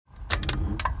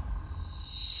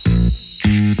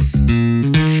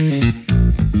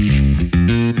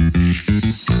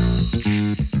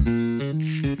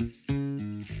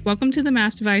Welcome to the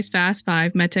Mass Device Fast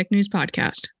 5 MedTech News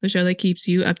Podcast, the show that keeps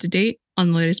you up to date on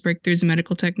the latest breakthroughs in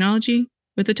medical technology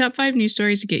with the top 5 news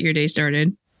stories to get your day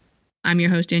started. I'm your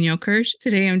host, Danielle Kirsh.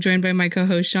 Today, I'm joined by my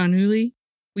co-host, Sean Whooley.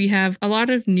 We have a lot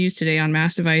of news today on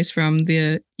Mass Device from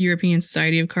the European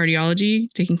Society of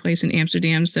Cardiology taking place in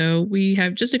Amsterdam. So we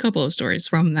have just a couple of stories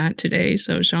from that today.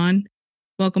 So Sean,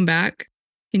 welcome back.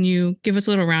 Can you give us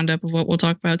a little roundup of what we'll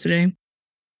talk about today?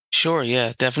 Sure,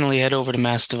 yeah. Definitely head over to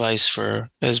Mass Device for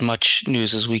as much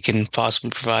news as we can possibly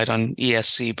provide on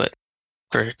ESC. But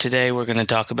for today, we're going to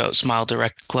talk about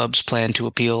SmileDirectClub's plan to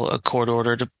appeal a court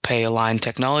order to pay Align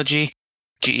Technology,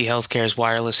 GE Healthcare's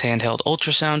wireless handheld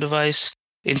ultrasound device,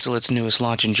 Insulet's newest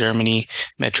launch in Germany,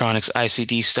 Medtronic's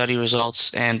ICD study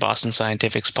results, and Boston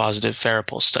Scientific's positive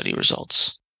Farapulse study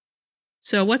results.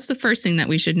 So what's the first thing that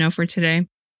we should know for today?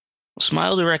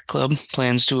 SmileDirectClub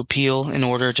plans to appeal in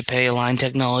order to pay Align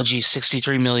Technology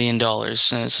 $63 million.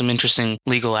 Some interesting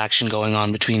legal action going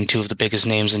on between two of the biggest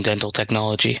names in dental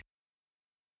technology.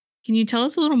 Can you tell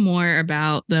us a little more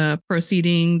about the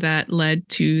proceeding that led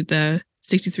to the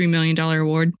 $63 million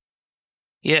award?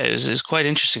 Yeah, it was quite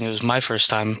interesting. It was my first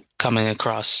time coming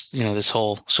across, this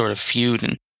whole sort of feud.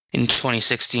 And in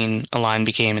 2016, Align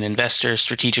became an investor,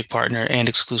 strategic partner, and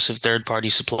exclusive third-party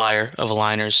supplier of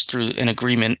aligners through an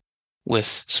agreement with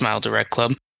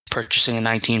SmileDirectClub, purchasing a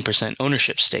 19%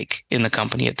 ownership stake in the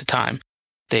company at the time.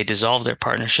 They dissolved their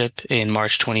partnership in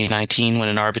March 2019 when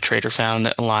an arbitrator found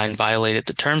that Align violated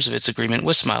the terms of its agreement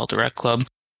with SmileDirectClub,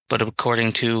 but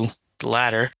according to the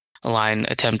latter, Align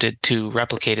attempted to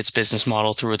replicate its business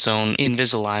model through its own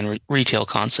Invisalign retail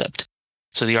concept.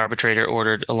 So the arbitrator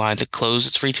ordered Align to close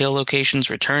its retail locations,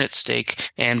 return its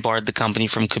stake, and barred the company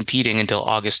from competing until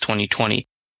August 2020.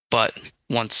 But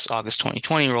once August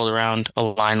 2020 rolled around,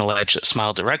 Align alleged that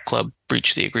SmileDirectClub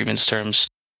breached the agreement's terms,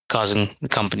 causing the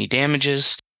company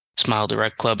damages.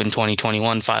 SmileDirectClub in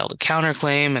 2021 filed a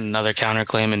counterclaim and another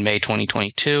counterclaim in May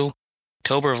 2022.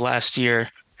 October of last year,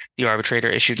 the arbitrator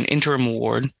issued an interim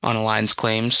award on Align's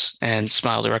claims and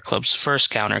SmileDirectClub's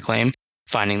first counterclaim,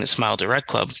 finding that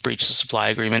SmileDirectClub breached the supply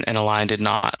agreement and Align did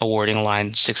not, awarding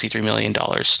Align $63 million.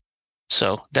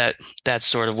 So that's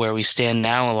sort of where we stand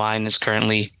now. Align is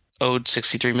currently owed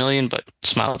 $63 million, but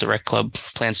SmileDirectClub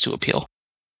plans to appeal.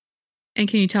 And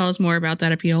can you tell us more about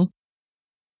that appeal?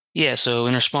 Yeah, so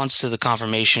in response to the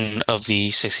confirmation of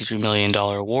the $63 million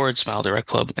award,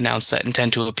 SmileDirectClub announced that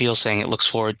intent to appeal, saying it looks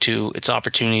forward to its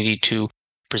opportunity to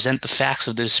present the facts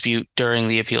of the dispute during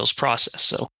the appeals process.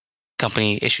 So the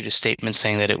company issued a statement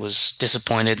saying that it was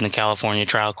disappointed in the California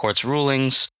trial court's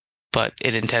rulings, but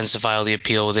it intends to file the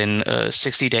appeal within a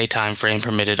 60-day time frame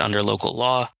permitted under local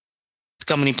law. The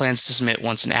company plans to submit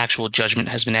once an actual judgment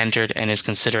has been entered and is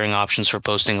considering options for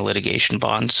posting a litigation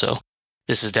bond. So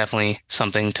this is definitely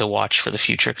something to watch for the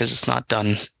future because it's not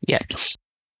done yet.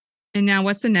 And now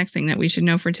what's the next thing that we should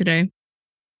know for today?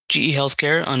 GE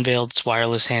Healthcare unveiled its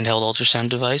wireless handheld ultrasound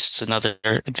device. It's another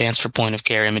advance for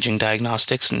point-of-care imaging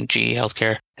diagnostics, and GE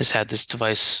Healthcare has had this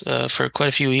device for quite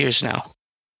a few years now.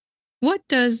 What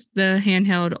does the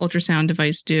handheld ultrasound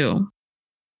device do?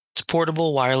 It's a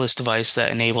portable wireless device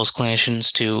that enables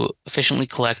clinicians to efficiently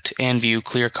collect and view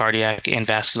clear cardiac and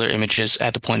vascular images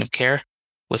at the point of care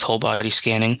with whole body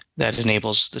scanning that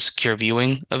enables the secure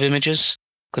viewing of images.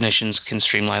 Clinicians can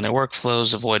streamline their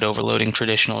workflows, avoid overloading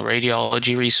traditional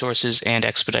radiology resources, and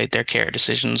expedite their care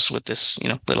decisions with this,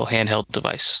 little handheld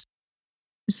device.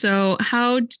 So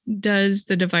how does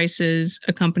the device's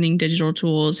accompanying digital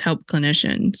tools help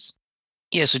clinicians?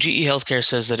 Yeah, so GE Healthcare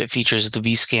says that it features the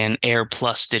vScan Air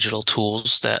Plus digital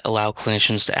tools that allow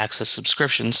clinicians to access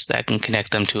subscriptions that can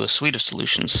connect them to a suite of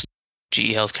solutions.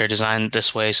 GE Healthcare designed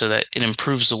this way so that it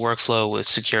improves the workflow with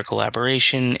secure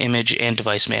collaboration, image, and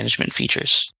device management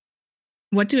features.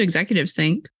 What do executives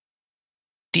think?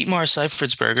 Dietmar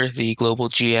Seifertsberger, the global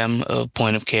GM of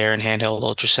point of care and handheld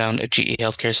ultrasound at GE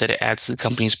Healthcare, said it adds to the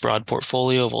company's broad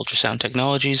portfolio of ultrasound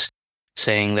technologies,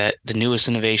 saying that the newest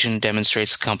innovation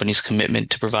demonstrates the company's commitment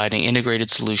to providing integrated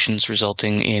solutions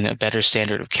resulting in a better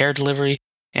standard of care delivery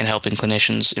and helping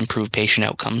clinicians improve patient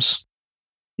outcomes.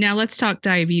 Now let's talk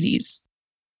diabetes.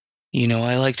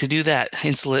 I like to do that.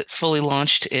 Insulet fully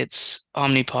launched its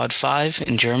Omnipod 5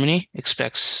 in Germany,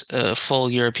 expects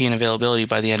full European availability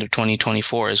by the end of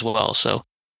 2024 as well. So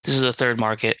this is the third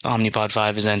market Omnipod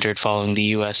 5 has entered following the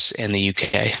US and the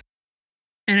UK.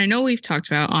 And I know we've talked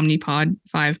about Omnipod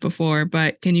 5 before,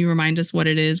 but can you remind us what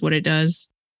it is, what it does?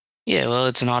 Yeah, well,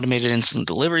 it's an automated insulin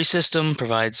delivery system,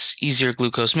 provides easier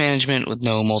glucose management with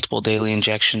no multiple daily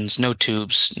injections, no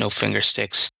tubes, no finger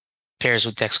sticks. Pairs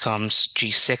with Dexcom's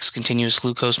G6 continuous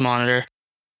glucose monitor.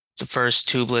 It's the first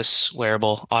tubeless,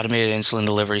 wearable, automated insulin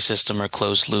delivery system or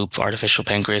closed-loop artificial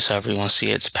pancreas, however you want to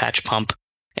see it. It's a patch pump.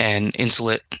 And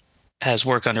Insulet has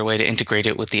work underway to integrate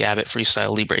it with the Abbott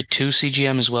FreeStyle Libre 2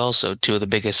 CGM as well, so two of the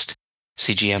biggest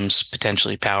CGMs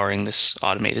potentially powering this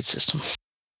automated system.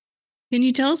 Can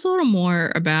you tell us a little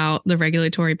more about the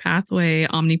regulatory pathway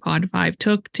Omnipod 5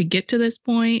 took to get to this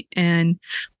point and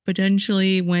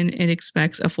potentially when it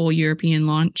expects a full European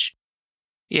launch?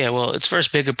 Yeah, well, its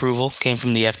first big approval came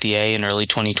from the FDA in early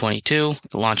 2022.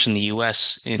 It launched in the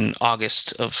US in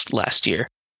August of last year.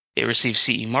 It received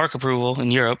CE mark approval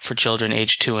in Europe for children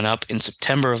aged 2 and up in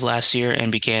September of last year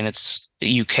and began its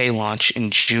UK launch in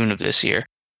June of this year.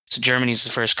 So Germany is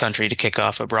the first country to kick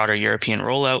off a broader European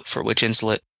rollout, for which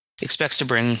Insulet expects to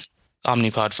bring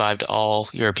Omnipod 5 to all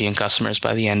European customers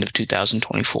by the end of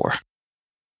 2024.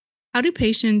 How do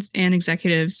patients and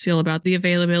executives feel about the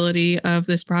availability of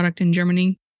this product in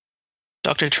Germany?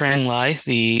 Dr. Trang Lai,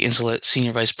 the Insulet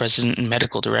Senior Vice President and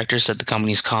Medical Director, said the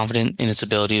company is confident in its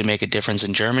ability to make a difference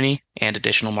in Germany and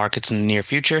additional markets in the near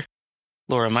future.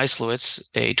 Laura Meislowitz,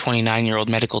 a 29-year-old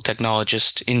medical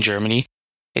technologist in Germany,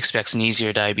 expects an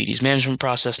easier diabetes management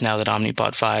process now that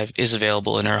Omnipod 5 is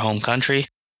available in her home country.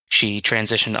 She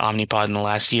transitioned to Omnipod in the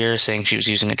last year, saying she was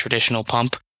using a traditional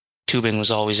pump. Tubing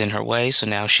was always in her way, so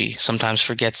now she sometimes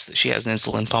forgets that she has an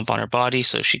insulin pump on her body,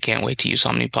 so she can't wait to use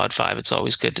Omnipod 5. It's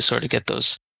always good to sort of get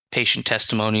those patient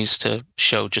testimonies to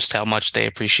show just how much they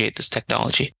appreciate this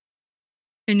technology.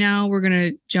 And now we're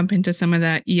going to jump into some of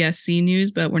that ESC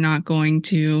news, but we're not going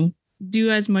to do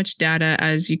as much data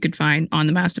as you could find on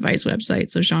the Mass Device website.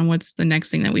 So, Sean, what's the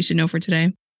next thing that we should know for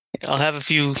today? I'll have a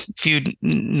few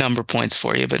number points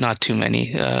for you, but not too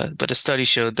many. But a study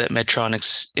showed that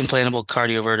Medtronic's implantable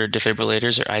cardioverter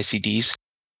defibrillators, or ICDs,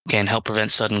 can help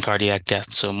prevent sudden cardiac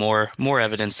death. So more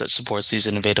evidence that supports these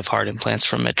innovative heart implants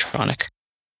from Medtronic.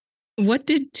 What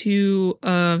did two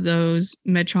of those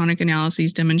Medtronic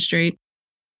analyses demonstrate?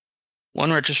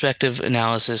 One retrospective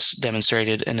analysis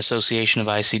demonstrated an association of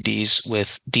ICDs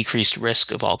with decreased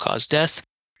risk of all-cause death,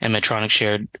 and Medtronic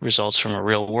shared results from a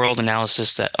real-world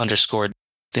analysis that underscored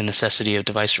the necessity of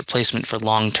device replacement for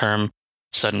long-term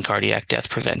sudden cardiac death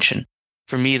prevention.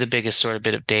 For me, the biggest sort of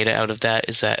bit of data out of that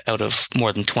is that out of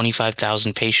more than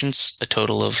 25,000 patients, a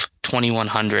total of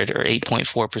 2,100 or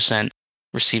 8.4%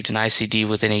 received an ICD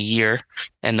within a year,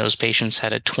 and those patients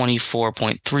had a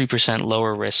 24.3%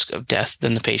 lower risk of death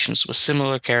than the patients with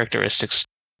similar characteristics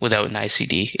without an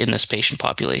ICD in this patient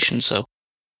population. So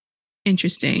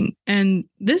interesting. And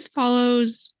this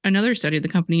follows another study the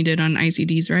company did on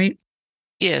ICDs, right?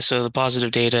 yeah, so the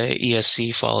positive data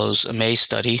ESC follows a May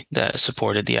study that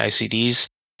supported the ICDs,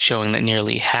 showing that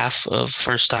nearly half of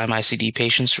first-time ICD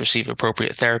patients receive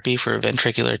appropriate therapy for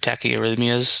ventricular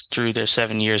tachyarrhythmias through their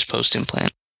 7 years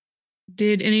post-implant.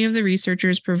 Did any of the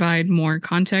researchers provide more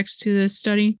context to this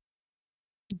study?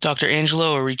 Dr.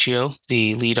 Angelo Arricchio,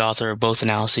 the lead author of both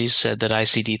analyses, said that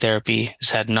ICD therapy has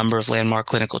had a number of landmark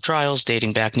clinical trials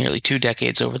dating back nearly 2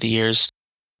 decades over the years.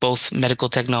 Both medical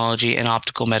technology and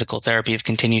optical medical therapy have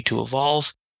continued to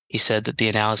evolve. He said that the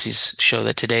analyses show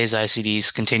that today's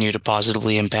ICDs continue to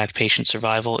positively impact patient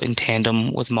survival in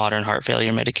tandem with modern heart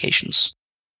failure medications.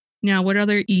 Now, what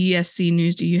other ESC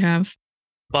news do you have?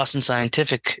 Boston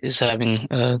Scientific is having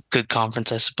a good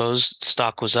conference, I suppose.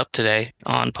 Stock was up today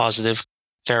on positive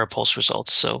Farapulse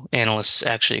results. So analysts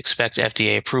actually expect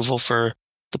FDA approval for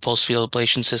the pulse field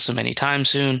ablation system anytime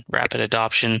soon, rapid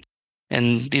adoption.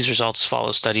 And these results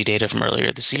follow study data from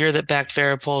earlier this year that backed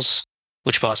Farapulse,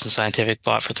 which Boston Scientific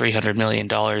bought for $300 million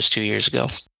 2 years ago.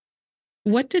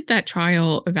 What did that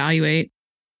trial evaluate?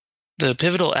 The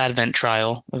pivotal Advent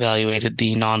trial evaluated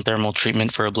the non-thermal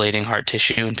treatment for ablating heart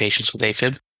tissue in patients with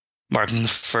AFib, marking the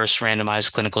first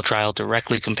randomized clinical trial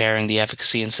directly comparing the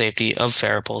efficacy and safety of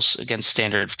Farapulse against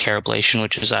standard of care ablation,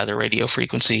 which is either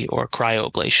radiofrequency or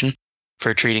cryoablation,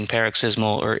 for treating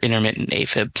paroxysmal or intermittent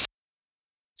AFib.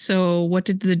 So what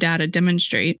did the data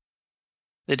demonstrate?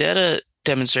 The data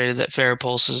demonstrated that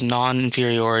Farapulse's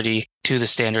non-inferiority to the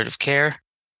standard of care.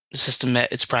 The system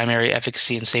met its primary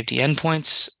efficacy and safety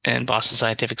endpoints, and Boston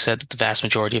Scientific said that the vast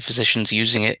majority of physicians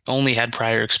using it only had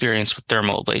prior experience with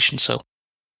thermal ablation, so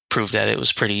proved that it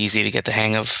was pretty easy to get the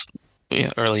hang of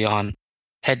early on.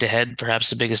 Head-to-head, perhaps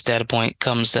the biggest data point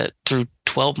comes that through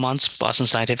 12 months, Boston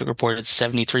Scientific reported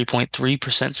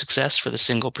 73.3% success for the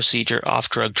single procedure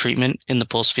off-drug treatment in the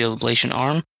pulse field ablation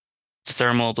arm. The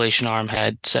thermal ablation arm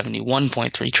had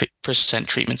 71.3%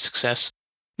 treatment success,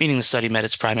 meaning the study met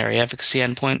its primary efficacy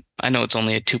endpoint. I know it's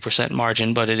only a 2%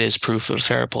 margin, but it is proof of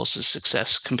Farapulse's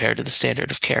success compared to the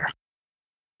standard of care.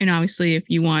 And obviously, if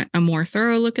you want a more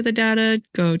thorough look at the data,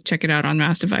 go check it out on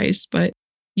Mass Device. But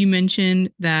You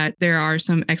mentioned that there are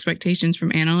some expectations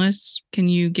from analysts. Can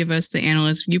you give us the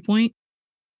analyst viewpoint?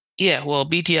 Yeah, well,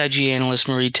 BTIG analysts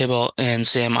Marie Thibault and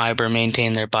Sam Eiber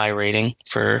maintained their buy rating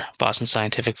for Boston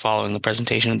Scientific following the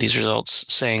presentation of these results,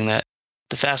 saying that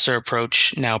the faster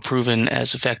approach, now proven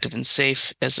as effective and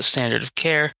safe as the standard of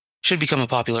care, should become a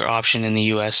popular option in the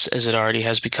US as it already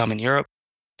has become in Europe.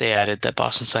 They added that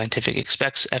Boston Scientific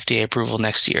expects FDA approval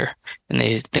next year, and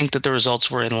they think that the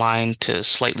results were in line to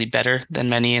slightly better than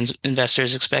many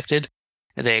investors expected.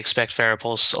 They expect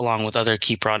Farapulse, along with other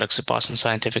key products at Boston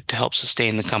Scientific, to help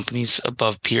sustain the company's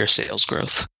above-peer sales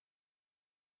growth.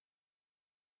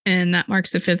 And that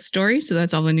marks the fifth story. So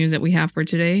that's all the news that we have for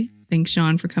today. Thanks,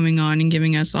 Sean, for coming on and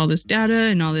giving us all this data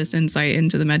and all this insight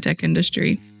into the medtech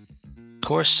industry. Of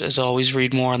course, as always,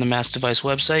 read more on the Mass Device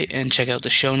website and check out the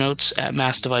show notes at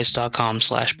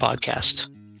massdevice.com/podcast.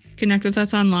 Connect with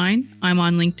us online. I'm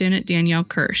on LinkedIn at Danielle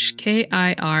Kirsh,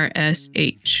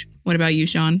 Kirsh. What about you,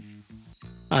 Sean?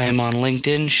 I am on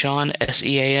LinkedIn, Sean,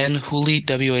 Sean, Whooley,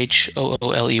 Whooley.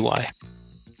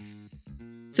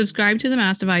 Subscribe to the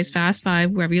Mass Device Fast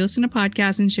 5 wherever you listen to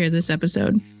podcasts and share this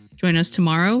episode. Join us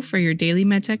tomorrow for your daily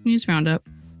MedTech News Roundup.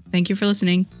 Thank you for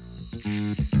listening.